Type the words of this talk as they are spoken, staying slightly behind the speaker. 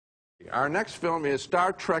Our next film is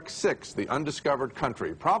Star Trek VI, The Undiscovered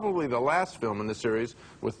Country, probably the last film in the series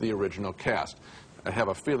with the original cast. I have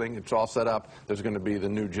a feeling it's all set up. There's going to be the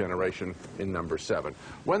new generation in number 7.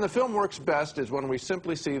 When the film works best is when we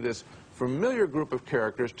simply see this familiar group of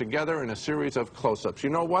characters together in a series of close-ups.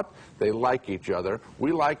 You know what? They like each other.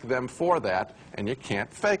 We like them for that, and you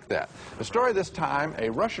can't fake that. The story this time,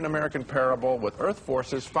 a Russian-American parable with Earth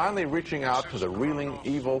forces finally reaching out to the reeling,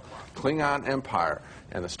 evil Klingon Empire,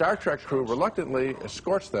 and the Star Trek crew reluctantly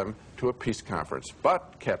escorts them to a peace conference.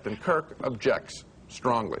 But Captain Kirk objects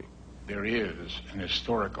strongly. There is an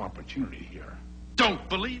historic opportunity here. Don't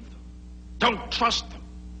believe them. Don't trust them.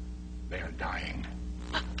 They are dying.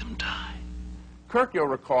 Let them die. Kirk, you'll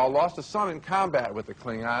recall, lost a son in combat with the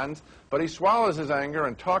Klingons, but he swallows his anger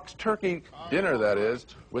and talks turkey dinner, that is,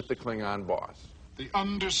 with the Klingon boss. The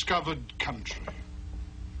undiscovered country.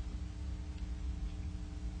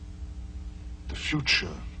 The future.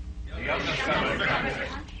 The undiscovered country.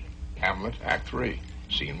 Hamlet, Act 3,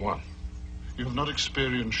 Scene 1. You have not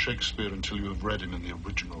experienced Shakespeare until you have read him in the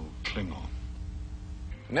original Klingon.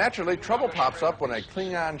 Naturally, trouble pops up when a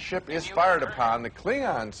Klingon ship is fired upon. The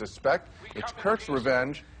Klingons suspect it's Kirk's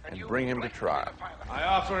revenge and bring him to trial. I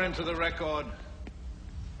offer into the record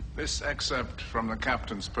this excerpt from the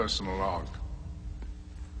captain's personal log.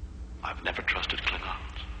 I've never trusted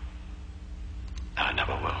Klingons, and I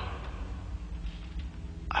never will.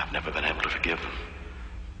 I've never been able to forgive them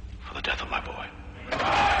for the death of my boy.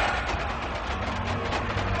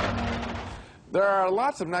 There are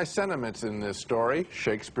lots of nice sentiments in this story.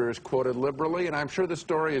 Shakespeare is quoted liberally, and I'm sure the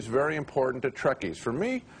story is very important to Trekkies. For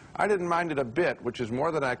me, I didn't mind it a bit, which is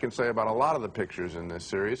more than I can say about a lot of the pictures in this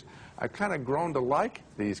series. I've kind of grown to like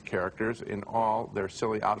these characters in all their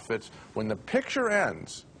silly outfits. When the picture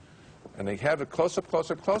ends, and they have a close-up,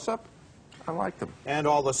 close-up, close-up, I like them. And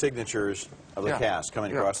all the signatures of the cast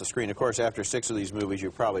coming across the screen. Of course, after 6 of these movies, you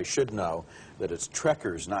probably should know that it's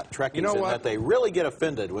Trekkers, not Trekkies, you know and that they really get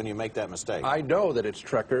offended when you make that mistake. I know that it's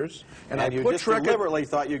Trekkers, and I you put just deliberately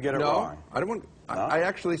thought you'd get it wrong. I don't want. No? I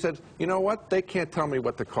actually said, you know what? They can't tell me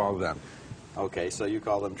what to call them. Okay, so you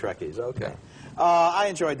call them Trekkies. Okay. I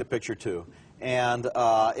enjoyed the picture, too. And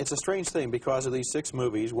it's a strange thing because of these 6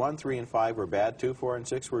 movies. 1, 3, and 5 were bad. 2, 4, and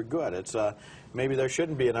 6 were good. It's maybe there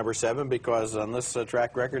shouldn't be a number 7 because on this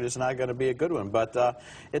track record it's not going to be a good one. But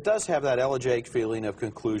it does have that elegiac feeling of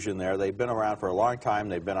conclusion there. They've been around for a long time.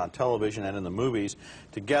 They've been on television and in the movies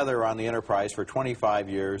together on the Enterprise for 25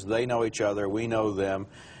 years. They know each other. We know them.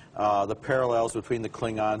 The parallels between the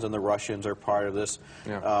Klingons and the Russians are part of this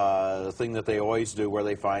thing that they always do where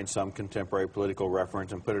they find some contemporary political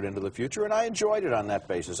reference and put it into the future, and I enjoyed it on that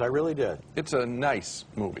basis. I really did. It's a nice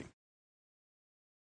movie.